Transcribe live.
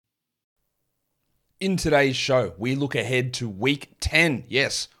In today's show, we look ahead to Week 10.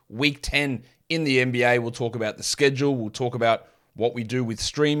 Yes, Week 10 in the NBA. We'll talk about the schedule. We'll talk about what we do with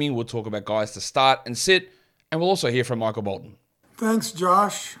streaming. We'll talk about guys to start and sit. And we'll also hear from Michael Bolton. Thanks,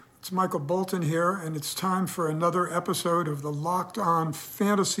 Josh. It's Michael Bolton here, and it's time for another episode of the Locked On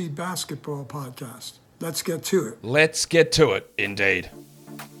Fantasy Basketball Podcast. Let's get to it. Let's get to it, indeed.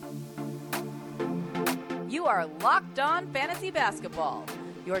 You are Locked On Fantasy Basketball,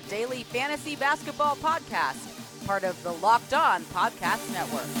 your daily fantasy basketball podcast, part of the Locked On Podcast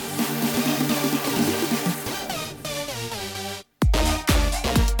Network.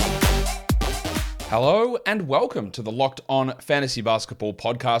 Hello and welcome to the Locked On Fantasy Basketball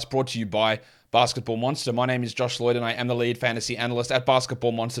Podcast, brought to you by Basketball Monster. My name is Josh Lloyd and I am the lead fantasy analyst at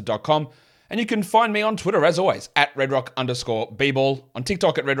basketballmonster.com. And you can find me on Twitter, as always, at redrock_bball, on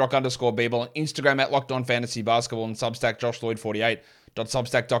TikTok at redrock_bball, on Instagram at Locked On Fantasy Basketball, and Substack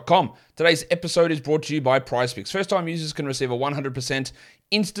joshloyd48.substack.com. Today's episode is brought to you by PrizePicks. First-time users can receive a 100%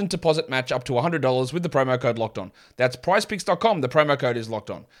 instant deposit match up to $100 with the promo code LOCKEDON. That's PrizePicks.com. The promo code is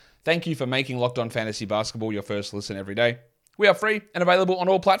LOCKEDON. Thank you for making Locked On Fantasy Basketball your first listen every day. We are free and available on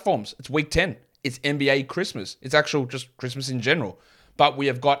all platforms. It's Week 10. It's NBA Christmas. It's actual just Christmas in general. But we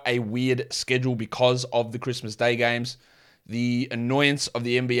have got a weird schedule because of the Christmas Day games. The annoyance of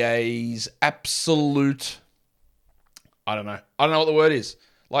the NBA's absolute, I don't know what the word is.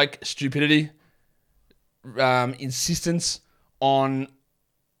 Like stupidity, insistence on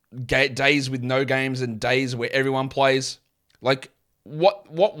days with no games and days where everyone plays. Like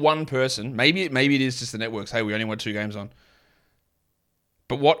what one person, maybe it is just the networks. Hey, we only want 2 games on.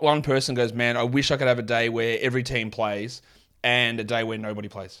 But what one person goes, man, I wish I could have a day where every team plays and a day where nobody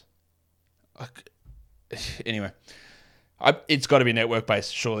plays. Anyway, it's got to be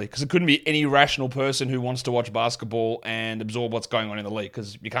network-based, surely, because it couldn't be any rational person who wants to watch basketball and absorb what's going on in the league,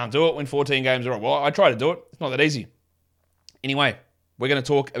 because you can't do it when 14 games are on. Well, I try to do it. It's not that easy. Anyway, we're going to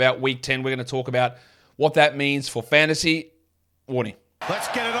talk about Week 10. We're going to talk about what that means for fantasy. Warning. Let's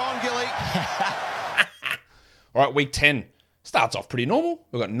get it on, Gilly. All right, Week 10 starts off pretty normal.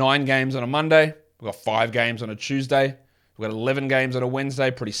 We've got 9 games on a Monday. We've got 5 games on a Tuesday. We've got 11 games on a Wednesday,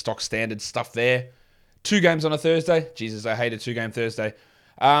 pretty stock standard stuff there. 2 games on a Thursday. Jesus, I hate a 2-game Thursday.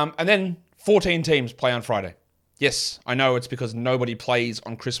 And then 14 teams play on Friday. Yes, I know it's because nobody plays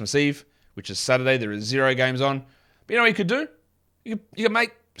on Christmas Eve, which is Saturday. There is 0 games on. But you know what you could do? You could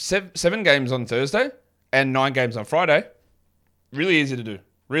make 7 games on Thursday and 9 games on Friday. Really easy to do.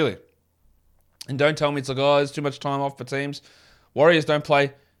 Really. And don't tell me it's like, oh, there's too much time off for teams. Warriors don't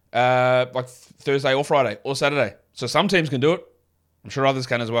play like Thursday or Friday or Saturday. So some teams can do it. I'm sure others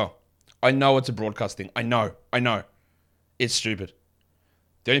can as well. I know it's a broadcast thing. I know. It's stupid.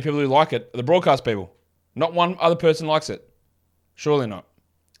 The only people who like it are the broadcast people. Not one other person likes it. Surely not.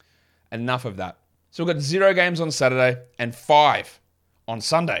 Enough of that. So we've got 0 games on Saturday and 5 on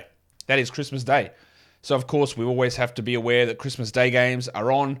Sunday. That is Christmas Day. So of course we always have to be aware that Christmas Day games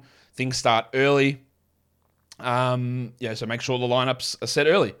are on. Things start early. So make sure the lineups are set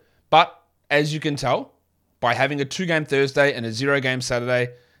early. But as you can tell, by having a 2-game Thursday and a 0-game Saturday,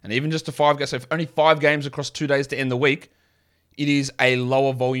 and even just a 5-game, so if only 5 games across 2 days to end the week, it is a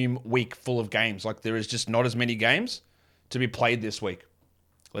lower volume week full of games. Like there is just not as many games to be played this week.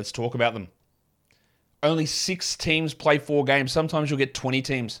 Let's talk about them. Only 6 teams play 4 games. Sometimes you'll get 20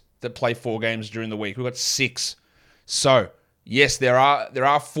 teams that play 4 games during the week. We've got 6. So, yes, there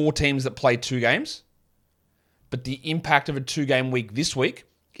are 4 teams that play 2 games, but the impact of a 2-game week this week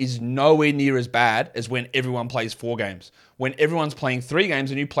is nowhere near as bad as when everyone plays 4 games. When everyone's playing 3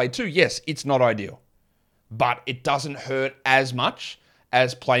 games and you play 2, yes, it's not ideal. But it doesn't hurt as much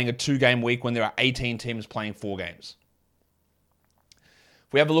as playing a 2-game week when there are 18 teams playing 4 games.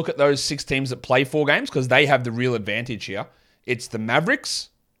 If we have a look at those 6 teams that play 4 games, because they have the real advantage here, it's the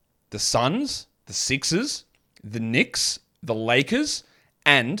Mavericks, the Suns, the Sixers, the Knicks, the Lakers,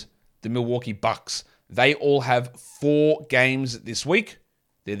 and the Milwaukee Bucks. They all have 4 games this week.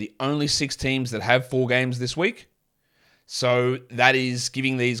 They're the only 6 teams that have 4 games this week. So that is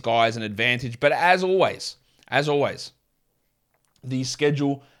giving these guys an advantage. But as always, the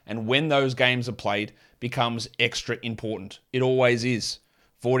schedule and when those games are played becomes extra important. It always is.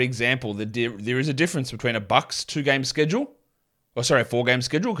 For example, there is a difference between a Bucks 2-game schedule, a 4-game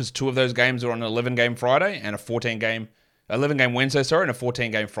schedule, because 2 of those games are on an 11-game Friday and a 11-game Wednesday, and a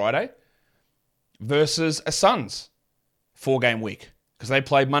 14-game Friday, versus a Suns 4-game week, because they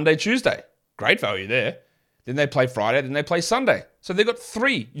played Monday, Tuesday. Great value there. Then they play Friday, then they play Sunday. So they've got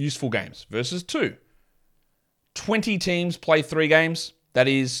 3 useful games versus 2. 20 teams play 3 games. That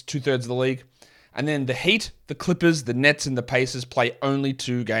is 2/3 of the league. And then the Heat, the Clippers, the Nets, and the Pacers play only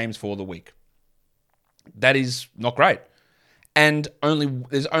 2 games for the week. That is not great. And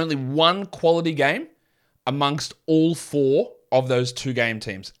there's only one quality game amongst all 4 of those 2-game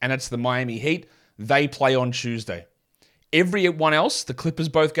teams, and it's the Miami Heat. They play on Tuesday. Everyone else, the Clippers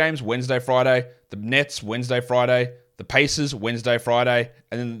both games, Wednesday, Friday. The Nets, Wednesday, Friday. The Pacers, Wednesday, Friday.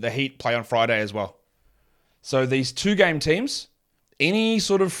 And then the Heat play on Friday as well. So these 2-game teams, any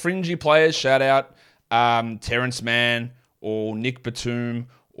sort of fringy players, shout out Terrence Mann or Nick Batum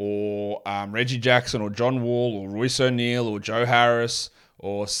or Reggie Jackson or John Wall or Royce O'Neal or Joe Harris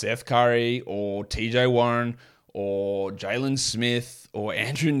or Seth Curry or TJ Warren or Jalen Smith or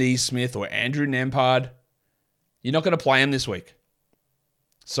Andrew Neesmith or Andrew Nembhard. You're not going to play them this week.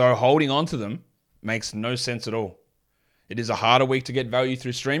 So holding on to them makes no sense at all. It is a harder week to get value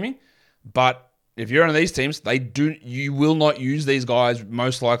through streaming, but if you're on these teams, you will not use these guys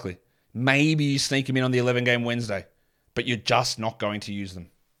most likely. Maybe you sneak them in on the 11-game Wednesday, but you're just not going to use them.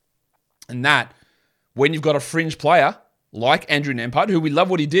 And that, when you've got a fringe player like Andrew Nembhard, who we love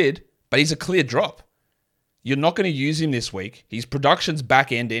what he did, but he's a clear drop. You're not going to use him this week. His production's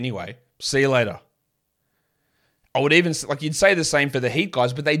back end anyway. See you later. I would even, you'd say the same for the Heat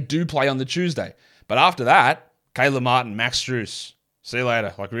guys, but they do play on the Tuesday. But after that, Caleb Martin, Max Strus, see you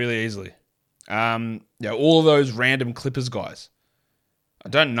later, really easily. All of those random Clippers guys. I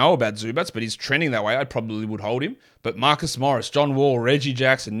don't know about Zubats, but he's trending that way. I probably would hold him. But Marcus Morris, John Wall, Reggie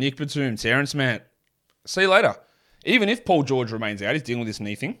Jackson, Nick Batum, Terrence Mann, see you later. Even if Paul George remains out, he's dealing with this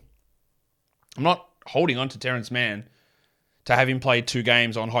knee thing. I'm not holding on to Terrence Mann to have him play 2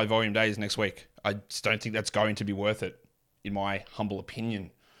 games on high volume days next week. I just don't think that's going to be worth it, in my humble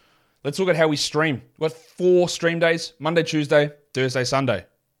opinion. Let's look at how we stream. We've got 4 stream days: Monday, Tuesday, Thursday, Sunday.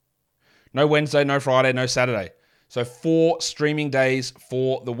 No Wednesday, no Friday, no Saturday. So 4 streaming days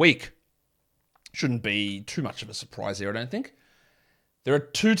for the week. Shouldn't be too much of a surprise here, I don't think. There are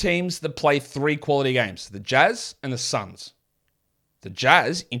 2 teams that play 3 quality games, the Jazz and the Suns. The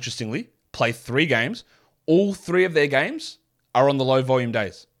Jazz, interestingly, play 3 games. All 3 of their games are on the low volume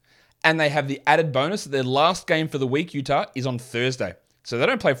days. And they have the added bonus that their last game for the week, Utah, is on Thursday. So they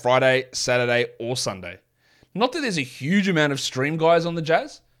don't play Friday, Saturday, or Sunday. Not that there's a huge amount of stream guys on the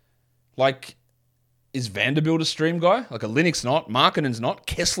Jazz. Is Vanderbilt a stream guy? A Linux not. Markkanen's not.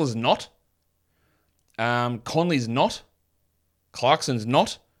 Kessler's not. Conley's not. Clarkson's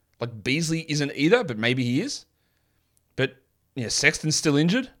not. Beasley isn't either, but maybe he is. But, Sexton's still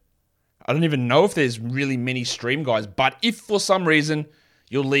injured. I don't even know if there's really many stream guys. But if for some reason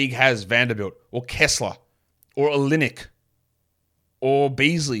your league has Vanderbilt or Kessler or Olynyk or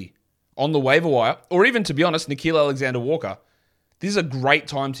Beasley on the waiver wire, or even, to be honest, Nickeil Alexander-Walker, this is a great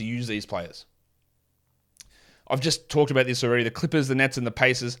time to use these players. I've just talked about this already. The Clippers, the Nets, and the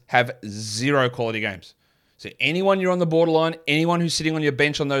Pacers have 0 quality games. So anyone you're on the borderline, anyone who's sitting on your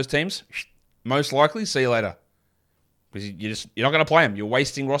bench on those teams, most likely, see you later. Because you're not going to play them. You're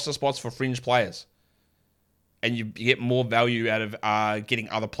wasting roster spots for fringe players. And you get more value out of getting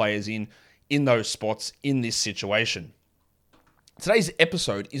other players in those spots in this situation. Today's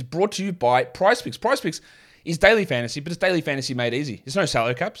episode is brought to you by PrizePicks. PrizePicks is daily fantasy, but it's daily fantasy made easy. There's no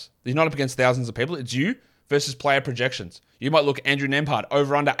salary caps. You're not up against thousands of people. It's you versus player projections. You might look Andrew Nembhard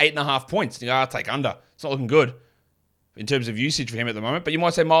over under 8.5 points. I'll take under. It's not looking good in terms of usage for him at the moment. But you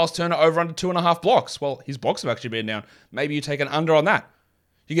might say Miles Turner over under 2.5 blocks. Well, his blocks have actually been down. Maybe you take an under on that.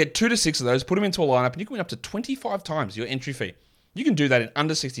 You get 2 to 6 of those, put them into a lineup, and you can win up to 25 times your entry fee. You can do that in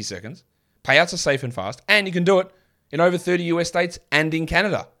under 60 seconds. Payouts are safe and fast, and you can do it in over 30 US states and in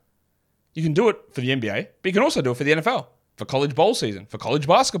Canada. You can do it for the NBA, but you can also do it for the NFL, for college bowl season, for college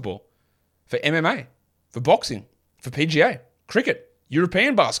basketball, for MMA, for boxing, for PGA, cricket,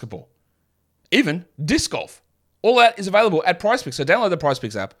 European basketball, even disc golf. All that is available at PrizePicks. So download the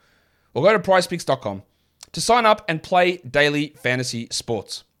PrizePicks app or go to prizepicks.com to sign up and play daily fantasy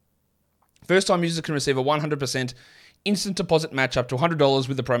sports. First-time users can receive a 100% instant deposit match up to $100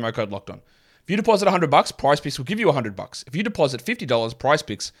 with the promo code LOCKEDON. If you deposit $100, PrizePicks will give you $100. If you deposit $50,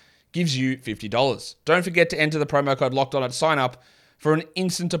 PrizePicks gives you $50. Don't forget to enter the promo code LOCKEDON at sign up for an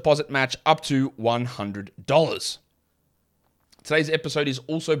instant deposit match up to $100. Today's episode is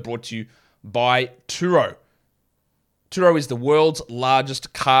also brought to you by Turo. Turo is the world's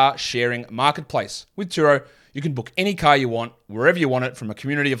largest car sharing marketplace. With Turo, you can book any car you want, wherever you want it, from a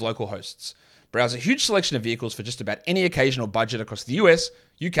community of local hosts. Browse a huge selection of vehicles for just about any occasion or budget across the US,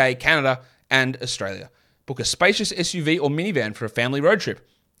 UK, Canada, and Australia. Book a spacious SUV or minivan for a family road trip.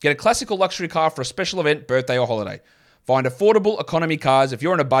 Get a classic or luxury car for a special event, birthday, or holiday. Find affordable economy cars if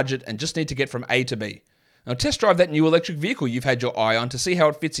you're on a budget and just need to get from A to B. Now test drive that new electric vehicle you've had your eye on to see how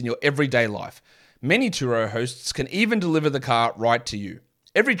it fits in your everyday life. Many Turo hosts can even deliver the car right to you.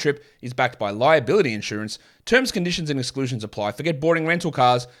 Every trip is backed by liability insurance. Terms, conditions, and exclusions apply. Forget boarding rental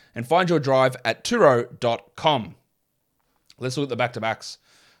cars and find your drive at Turo.com. Let's look at the back-to-backs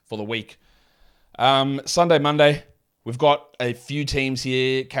for the week. Sunday, Monday, we've got a few teams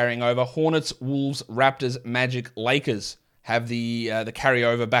here carrying over. Hornets, Wolves, Raptors, Magic, Lakers have the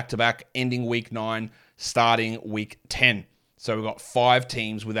carryover back-to-back ending week 9, starting week 10. So we've got 5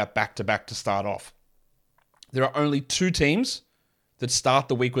 teams with that back-to-back to start off. There are only 2 teams that start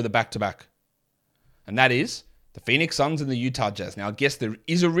the week with a back-to-back. And that is the Phoenix Suns and the Utah Jazz. Now, I guess there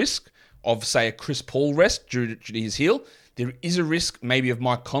is a risk of, say, a Chris Paul rest due to his heel. There is a risk maybe of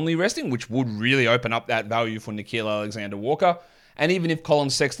Mike Conley resting, which would really open up that value for Nickeil Alexander-Walker. And even if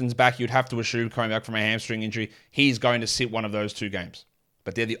Colin Sexton's back, you'd have to assume coming back from a hamstring injury, he's going to sit one of those 2 games.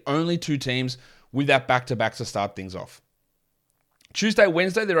 But they're the only 2 teams with that back-to-back to start things off. Tuesday,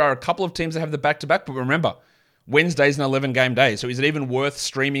 Wednesday, there are a couple of teams that have the back-to-back, but remember, Wednesday's an 11-game day. So is it even worth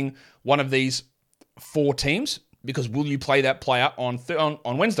streaming one of these 4 teams? Because will you play that player on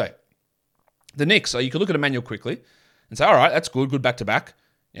Wednesday? The Knicks. So you could look at Emmanuel quickly and say, all right, that's good back-to-back.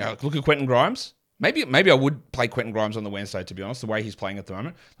 You know, look at Quentin Grimes. Maybe I would play Quentin Grimes on the Wednesday, to be honest, the way he's playing at the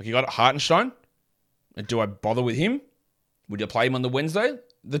moment. Like, you got Hartenstein. Do I bother with him? Would you play him on the Wednesday?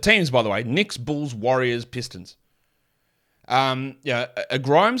 The teams, by the way, Knicks, Bulls, Warriors, Pistons. A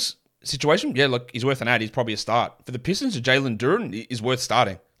Grimes situation, yeah, look, he's worth an ad. He's probably a start. For the Pistons, Jalen Duren is worth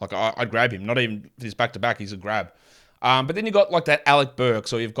starting. Like, I'd grab him. Not even for this back-to-back, he's a grab. But then you've got like that Alec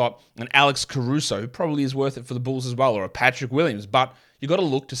Burks, or you've got an Alex Caruso, who probably is worth it for the Bulls as well, or a Patrick Williams. But you've got to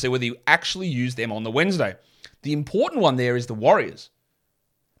look to see whether you actually use them on the Wednesday. The important one there is the Warriors,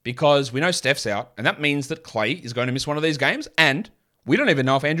 because we know Steph's out, and that means that Clay is going to miss one of these games, and we don't even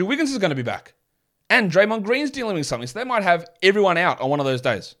know if Andrew Wiggins is going to be back. And Draymond Green's dealing with something, so they might have everyone out on one of those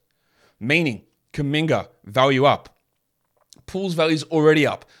days. Meaning, Kuminga, value up. Pool's value's already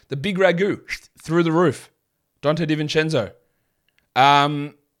up. The big Ragu, through the roof. Dante DiVincenzo. I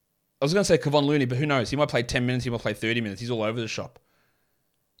was going to say Kevon Looney, but who knows? He might play 10 minutes, he might play 30 minutes. He's all over the shop.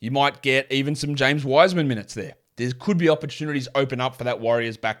 You might get even some James Wiseman minutes there. There could be opportunities open up for that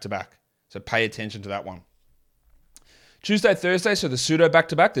Warriors back-to-back. So pay attention to that one. Tuesday, Thursday, so the pseudo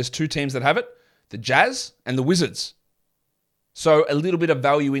back-to-back. There's 2 teams that have it. The Jazz and the Wizards. So a little bit of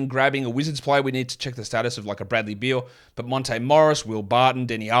value in grabbing a Wizards player. We need to check the status of like a Bradley Beal. But Monte Morris, Will Barton,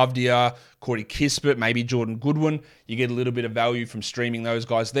 Denny Avdia, Corey Kispert, maybe Jordan Goodwin. You get a little bit of value from streaming those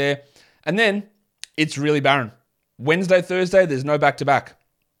guys there. And then it's really barren. Wednesday, Thursday, there's no back-to-back.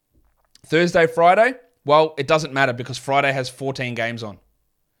 Thursday, Friday, well, it doesn't matter because Friday has 14 games on.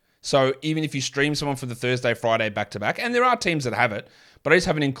 So even if you stream someone for the Thursday, Friday back-to-back, and there are teams that have it, but I just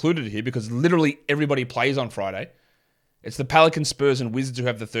haven't included it here because literally everybody plays on Friday. It's the Pelicans, Spurs, and Wizards who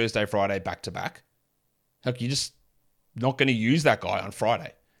have the Thursday, Friday back-to-back. Look, you're just not going to use that guy on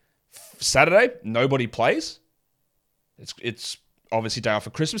Friday. Saturday, nobody plays. It's obviously day off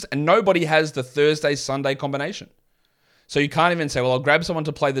for Christmas, and nobody has the Thursday-Sunday combination. So you can't even say, well, I'll grab someone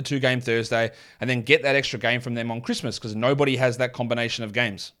to play the 2-game Thursday and then get that extra game from them on Christmas because nobody has that combination of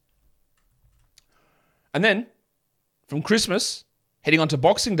games. And then, from Christmas, heading on to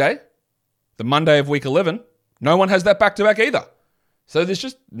Boxing Day, the Monday of week 11, no one has that back-to-back either. So there's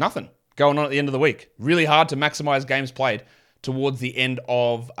just nothing going on at the end of the week. Really hard to maximize games played towards the end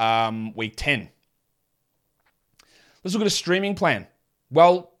of week 10. Let's look at a streaming plan.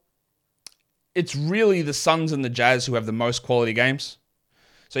 Well, it's really the Suns and the Jazz who have the most quality games.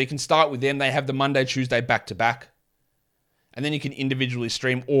 So you can start with them. They have the Monday, Tuesday back-to-back. And then you can individually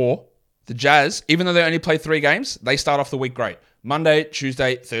stream. Or the Jazz, even though they only play 3 games, they start off the week great. Monday,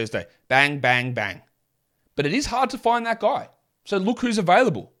 Tuesday, Thursday. Bang, bang, bang. But it is hard to find that guy. So look who's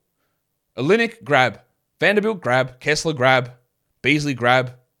available. Olynyk, grab. Vanderbilt, grab. Kessler, grab. Beasley,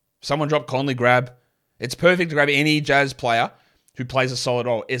 grab. Someone drop Conley, grab. It's perfect to grab any Jazz player who plays a solid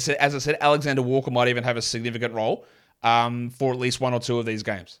role. As I said, Alexander Walker might even have a significant role for at least 1 or 2 of these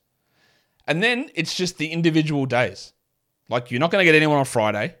games. And then it's just the individual days. Like, you're not going to get anyone on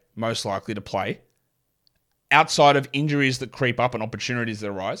Friday, most likely, to play. Outside of injuries that creep up and opportunities that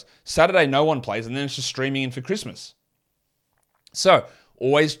arise. Saturday, no one plays, and then it's just streaming in for Christmas. So,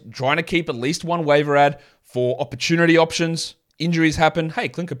 always trying to keep at least one waiver ad for opportunity options. Injuries happen. Hey,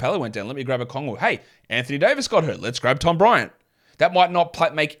 Clint Capella went down. Let me grab a Congo. Hey, Anthony Davis got hurt. Let's grab Tom Bryant. That might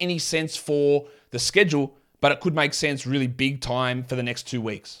not make any sense for the schedule, but it could make sense really big time for the next 2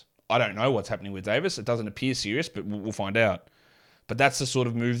 weeks. I don't know what's happening with Davis. It doesn't appear serious, but we'll find out. But that's the sort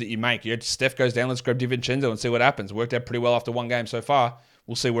of move that you make. Steph goes down, let's grab DiVincenzo and see what happens. Worked out pretty well after 1 game so far.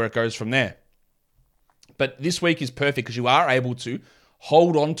 We'll see where it goes from there. But this week is perfect because you are able to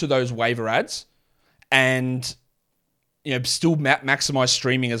hold on to those waiver ads and still maximize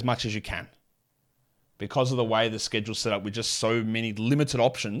streaming as much as you can because of the way the schedule's set up with just so many limited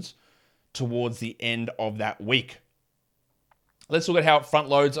options towards the end of that week. Let's look at how it front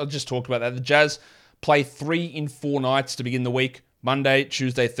loads. I just talked about that. The Jazz play 3 in 4 nights to begin the week. Monday,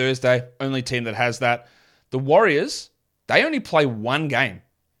 Tuesday, Thursday. Only team that has that. The Warriors, they only play 1 game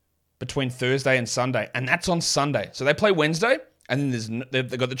between Thursday and Sunday, and that's on Sunday. So they play Wednesday, and then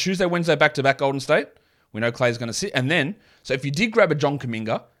they've got the Tuesday, Wednesday back-to-back Golden State. We know Clay's going to sit. And then, so if you did grab a John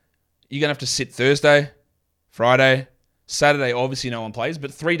Kuminga, you're going to have to sit Thursday, Friday, Saturday. Obviously, no one plays,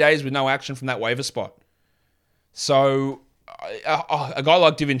 but 3 days with no action from that waiver spot. So a guy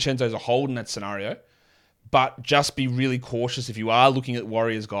like DiVincenzo is a hold in that scenario, but just be really cautious if you are looking at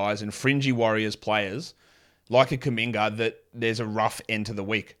Warriors guys and fringy Warriors players like a Kuminga that there's a rough end to the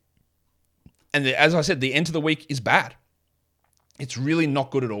week. And as I said, the end to the week is bad. It's really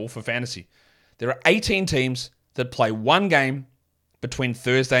not good at all for fantasy. There are 18 teams that play 1 game between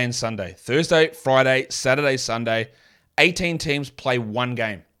Thursday and Sunday. Thursday, Friday, Saturday, Sunday. 18 teams play 1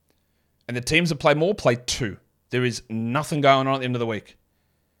 game. And the teams that play more play 2. There is nothing going on at the end of the week.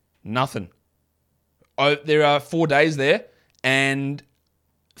 Nothing. There are 4 days there, and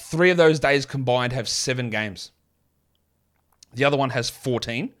 3 of those days combined have 7 games. The other one has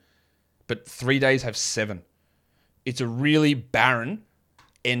 14, but 3 days have 7. It's a really barren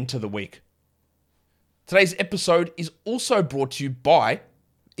end to the week. Today's episode is also brought to you by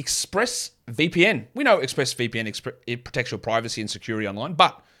ExpressVPN. We know ExpressVPN, it protects your privacy and security online,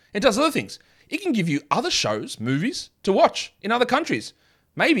 but it does other things. It can give you other shows, movies to watch in other countries.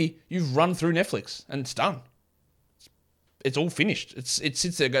 Maybe you've run through Netflix and it's done. It's all finished. It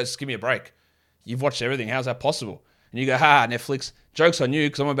sits there and goes, give me a break. You've watched everything. How's that possible? And you go, Netflix. Joke's on you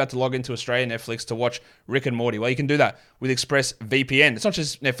because I'm about to log into Australian Netflix to watch Rick and Morty. Well, you can do that with ExpressVPN. It's not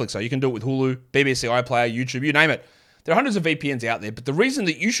just Netflix, though. You can do it with Hulu, BBC iPlayer, YouTube, you name it. There are hundreds of VPNs out there, but the reason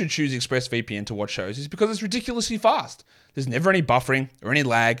that you should choose ExpressVPN to watch shows is because it's ridiculously fast. There's never any buffering or any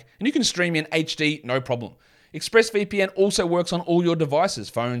lag, and you can stream in HD, no problem. ExpressVPN also works on all your devices,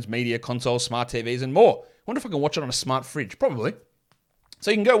 phones, media, consoles, smart TVs, and more. I wonder if I can watch it on a smart fridge. Probably.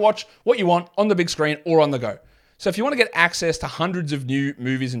 So you can go watch what you want on the big screen or on the go. So if you want to get access to hundreds of new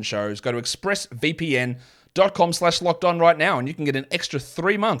movies and shows, go to expressvpn.com/lockedon right now, and you can get an extra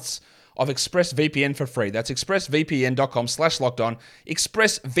 3 months of ExpressVPN for free. That's expressvpn.com/lockedon,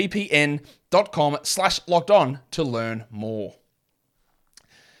 expressvpn.com/lockedon to learn more.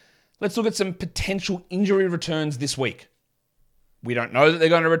 Let's look at some potential injury returns this week. We don't know that they're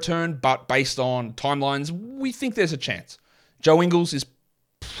going to return, but based on timelines, we think there's a chance. Joe Ingles is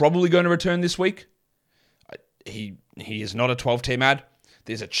probably going to return this week. He is not a 12-team ad.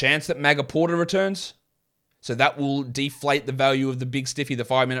 There's a chance that Maga Porter returns. So that will deflate the value of the big stiffy, the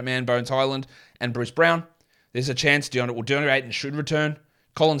 5-minute man, Bones Highland, and Bruce Brown. There's a chance DeAndre Ayton should return.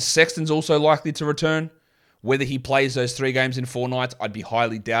 Colin Sexton's also likely to return. Whether he plays those 3 games in 4 nights, I'd be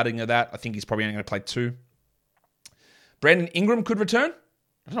highly doubting of that. I think he's probably only going to play 2. Brandon Ingram could return.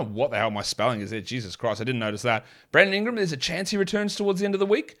 I don't know what the hell my spelling is there. Jesus Christ, I didn't notice that. Brandon Ingram, there's a chance he returns towards the end of the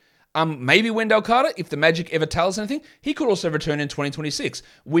week. Maybe Wendell Carter, if the Magic ever tells anything, he could also return in 2026.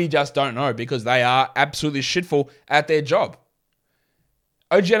 We just don't know because they are absolutely shitful at their job.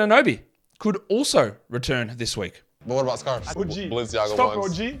 OG Anunoby could also return this week. But what about scarves? OG. Balenciaga Stop,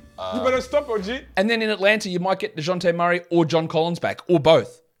 ones. OG. You better stop, OG. And then in Atlanta, you might get DeJounte Murray or John Collins back, or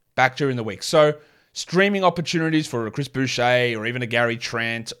both, back during the week. So streaming opportunities for a Chris Boucher or even a Gary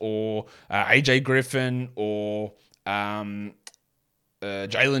Trent or AJ Griffin or Jalen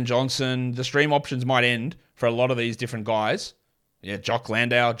Johnson. The stream options might end for a lot of these different guys. Yeah, Jock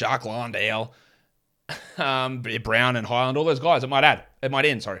Landale, Brown and Highland, all those guys. It might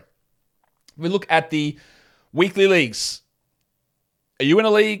end. We look at the weekly leagues. Are you in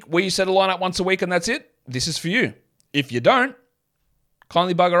a league where you set a lineup once a week and that's it? This is for you. If you don't,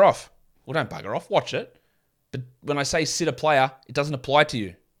 kindly bugger off. Well, don't bugger off. Watch it. But when I say sit a player, it doesn't apply to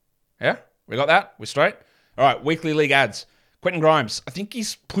you. Yeah? We got that? We're straight? All right, weekly league ads. Quentin Grimes. I think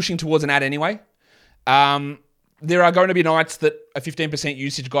he's pushing towards an ad anyway. There are going to be nights that a 15%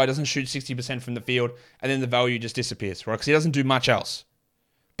 usage guy doesn't shoot 60% from the field and then the value just disappears, right? Because he doesn't do much else.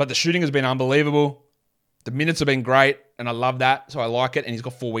 But the shooting has been unbelievable. The minutes have been great, and I love that, so I like it. And he's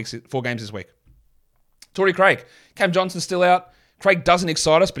got 4 games this week. Torrey Craig. Cam Johnson's still out. Craig doesn't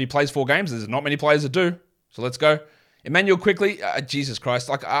excite us, but he plays 4 games. There's not many players that do, so let's go. Emmanuel Quickley, Jesus Christ.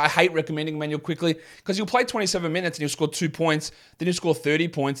 I hate recommending Emmanuel Quickley because he'll play 27 minutes and he'll score 2 points, then he'll score 30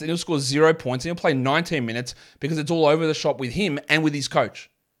 points, then he'll score 0 points, and he'll play 19 minutes because it's all over the shop with him and with his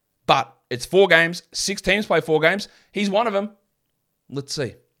coach. But it's 4 games. 6 teams play 4 games. He's one of them. Let's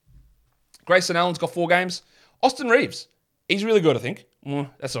see. Grayson Allen's got 4 games. Austin Reeves. He's really good, I think.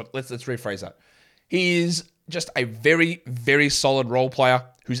 Let's rephrase that. He is just a very, very solid role player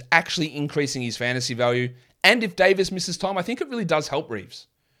who's actually increasing his fantasy value. And if Davis misses time, I think it really does help Reeves.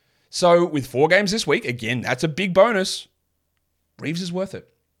 So with 4 games this week, again, that's a big bonus. Reeves is worth it.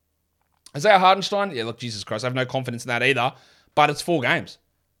 Isaiah Hartenstein, yeah, look, Jesus Christ, I have no confidence in that either, but it's 4 games.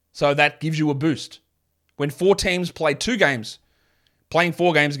 So that gives you a boost. When 4 teams play 2 games, playing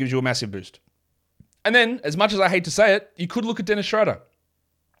 4 games gives you a massive boost. And then, as much as I hate to say it, you could look at Dennis Schroeder.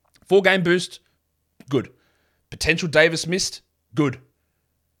 4-game boost, good. Potential Davis missed, good.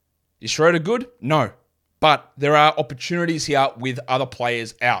 Is Schroeder good? No. But there are opportunities here with other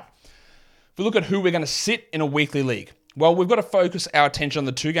players out. If we look at who we're going to sit in a weekly league, well, we've got to focus our attention on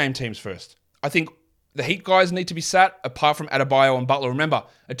the 2-game teams first. I think the Heat guys need to be sat, apart from Adebayo and Butler. Remember,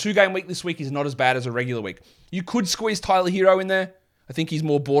 a 2-game week this week is not as bad as a regular week. You could squeeze Tyler Hero in there. I think he's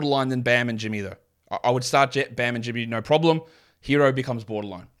more borderline than Bam and Jimmy, though. I would start Bam and Jimmy, no problem. Hero becomes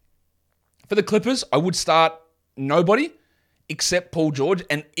borderline. For the Clippers, I would start nobody except Paul George.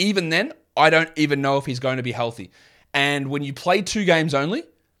 And even then, I don't even know if he's going to be healthy. And when you play 2 games only,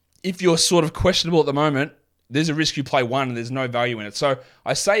 if you're sort of questionable at the moment, there's a risk you play 1 and there's no value in it. So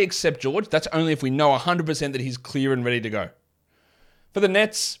I say except George. That's only if we know 100% that he's clear and ready to go. For the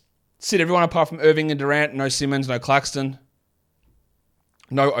Nets, sit everyone apart from Irving and Durant. No Simmons, no Claxton,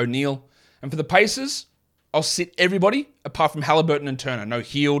 no O'Neal. And for the Pacers, I'll sit everybody apart from Halliburton and Turner. No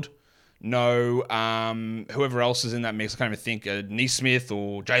Hield, no whoever else is in that mix. I can't even think. Neesmith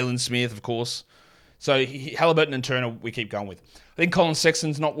or Jalen Smith, of course. So Halliburton and Turner, we keep going with. I think Colin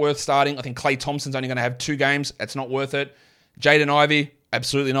Sexton's not worth starting. I think Klay Thompson's only going to have 2 games. That's not worth it. Jaden Ivey,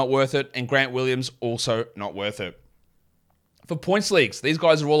 absolutely not worth it. And Grant Williams, also not worth it. For points leagues, these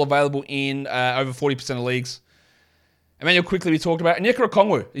guys are all available in over 40% of leagues. Emmanuel Quickly we talked about. And Onyeka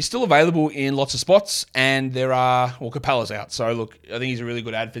Okongwu, he's still available in lots of spots. And Capella's out. So look, I think he's a really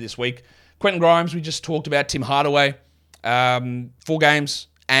good ad for this week. Quentin Grimes, we just talked about. Tim Hardaway, 4 games.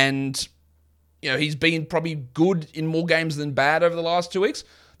 And he's been probably good in more games than bad over the last 2 weeks.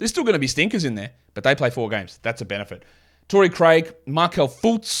 There's still going to be stinkers in there, but they play 4 games. That's a benefit. Torrey Craig, Markelle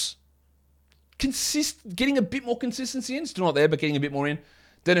Fultz, getting a bit more consistency in. Still not there, but getting a bit more in.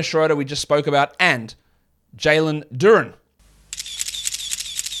 Dennis Schroeder, we just spoke about, and Jalen Duren.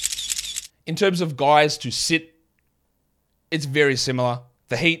 In terms of guys to sit, it's very similar.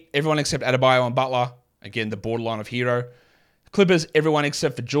 The Heat, everyone except Adebayo and Butler. Again, the borderline of Hero. Clippers, everyone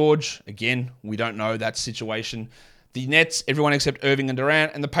except for George. Again, we don't know that situation. The Nets, everyone except Irving and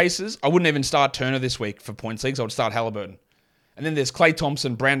Durant. And the Pacers, I wouldn't even start Turner this week for points leagues. I would start Halliburton. And then there's Klay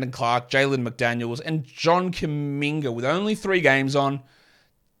Thompson, Brandon Clark, Jalen McDaniels, and John Kuminga with only 3 games on.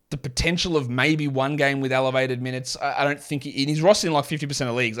 The potential of maybe 1 game with elevated minutes. I don't think he's rostered in like 50%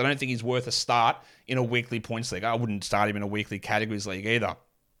 of leagues. I don't think he's worth a start in a weekly points league. I wouldn't start him in a weekly categories league either.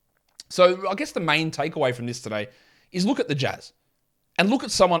 So I guess the main takeaway from this today is look at the Jazz and look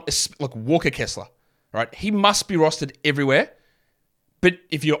at someone like Walker Kessler, right? He must be rostered everywhere. But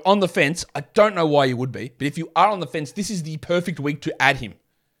if you're on the fence, I don't know why you would be, but if you are on the fence, this is the perfect week to add him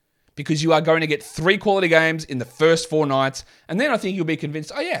because you are going to get 3 quality games in the first 4 nights. And then I think you'll be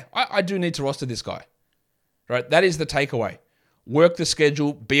convinced, oh yeah, I do need to roster this guy, right? That is the takeaway. Work the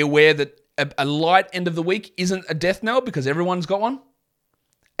schedule. Be aware that a light end of the week isn't a death knell because everyone's got one.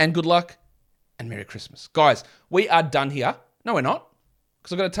 And good luck and Merry Christmas. Guys, we are done here. No, we're not.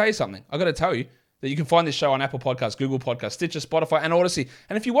 Because I've got to tell you something. I've got to tell you that you can find this show on Apple Podcasts, Google Podcasts, Stitcher, Spotify, and Odyssey.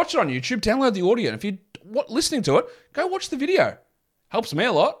 And if you watch it on YouTube, download the audio. And if you're listening to it, go watch the video. Helps me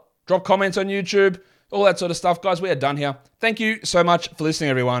a lot. Drop comments on YouTube, all that sort of stuff. Guys, we are done here. Thank you so much for listening,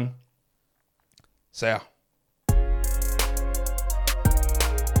 everyone. See ya.